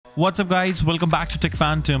What's up guys, welcome back to Tech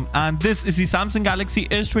Phantom, and this is the Samsung Galaxy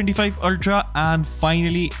S25 Ultra, and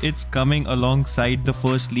finally it's coming alongside the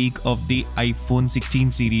first leak of the iPhone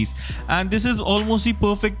 16 series. And this is almost the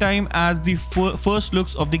perfect time as the first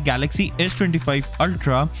looks of the Galaxy S25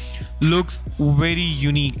 Ultra looks very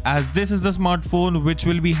unique, as this is the smartphone which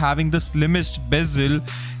will be having the slimmest bezel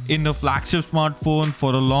in a flagship smartphone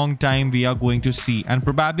for a long time we are going to see, and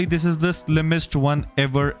probably this is the slimmest one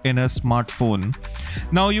ever in a smartphone.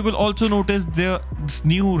 Now you will also notice the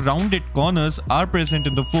new rounded corners are present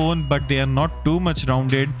in the phone, but they are not too much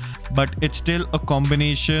rounded, but it's still a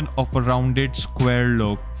combination of a rounded square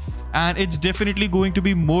look. And it's definitely going to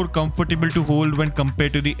be more comfortable to hold when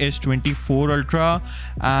compared to the S24 Ultra.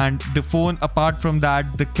 And the phone, apart from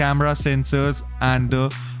that, the camera sensors and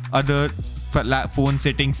the other phone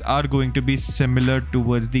settings are going to be similar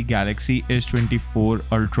towards the Galaxy S24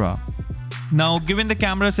 Ultra. Now, given the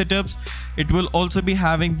camera setups, it will also be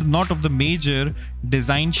having not of the major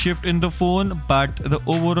design shift in the phone, but the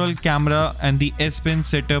overall camera and the S Pen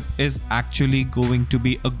setup is actually going to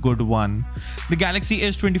be a good one. The Galaxy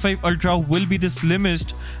S25 Ultra will be the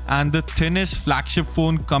slimmest and the thinnest flagship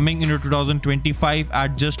phone coming into 2025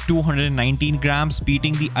 at just 219 grams,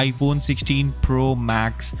 beating the iPhone 16 Pro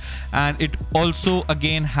Max. And it also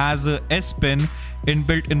again has a S Pen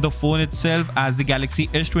inbuilt in the phone itself, as the Galaxy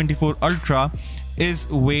S24 Ultra is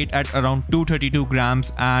weighed at around 232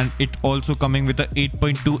 grams, and it also coming with a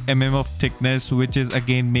 8.2 mm of thickness, which is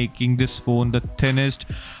again making this phone the thinnest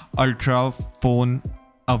Ultra phone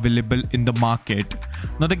available in the market.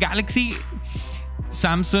 Now the Galaxy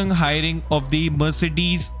Samsung hiring of the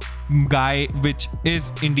Mercedes guy, which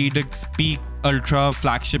is indeed a peak Ultra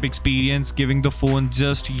flagship experience, giving the phone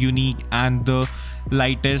just unique and the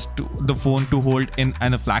lightest the phone to hold in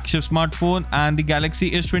a flagship smartphone. And the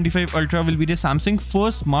Galaxy S25 Ultra will be the Samsung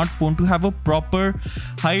first smartphone to have a proper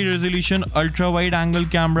high resolution ultra wide angle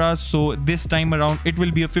camera. So this time around it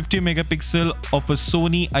will be a 50 megapixel of a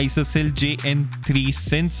Sony ISOCELL JN3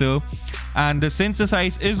 sensor, and the sensor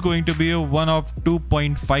size is going to be a one of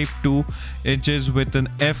 2.52 inches with an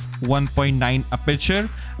f1.9 aperture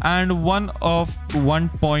and one of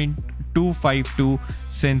 1.252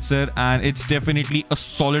 sensor, and it's definitely a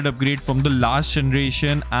solid upgrade from the last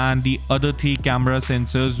generation, and the other three camera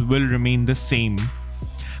sensors will remain the same.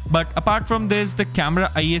 But apart from this, the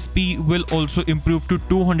camera ISP will also improve to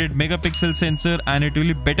 200 megapixel sensor, and it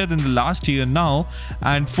will be better than the last year now.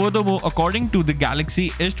 And furthermore, according to the Galaxy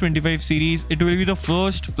S25 series, it will be the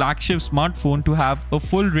first flagship smartphone to have a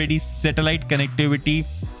full ready satellite connectivity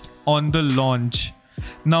on the launch.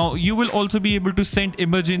 Now you will also be able to send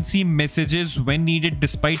emergency messages when needed,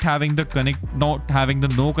 despite having the no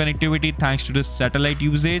connectivity thanks to the satellite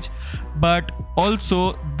usage. But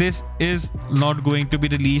also this is not going to be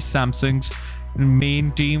the least Samsung's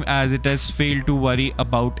main team, as it has failed to worry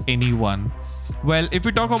about anyone. Well, if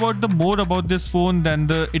we talk about the more about this phone, then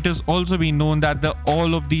it has also been known that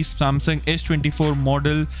all of these Samsung S24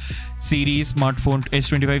 model series smartphone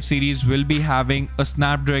S25 series will be having a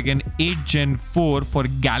Snapdragon 8 Gen 4 for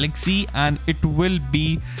Galaxy, and it will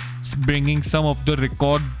be bringing some of the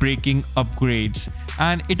record breaking upgrades,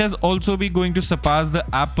 and it has also be going to surpass the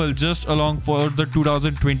Apple just along for the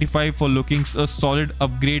 2025 for looking a solid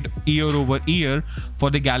upgrade year over year for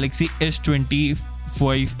the Galaxy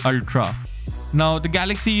S25 Ultra. Now the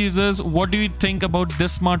Galaxy users, what do you think about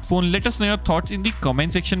this smartphone? Let us know your thoughts in the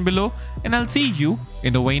comment section below, and I'll see you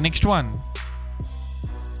in the very next one.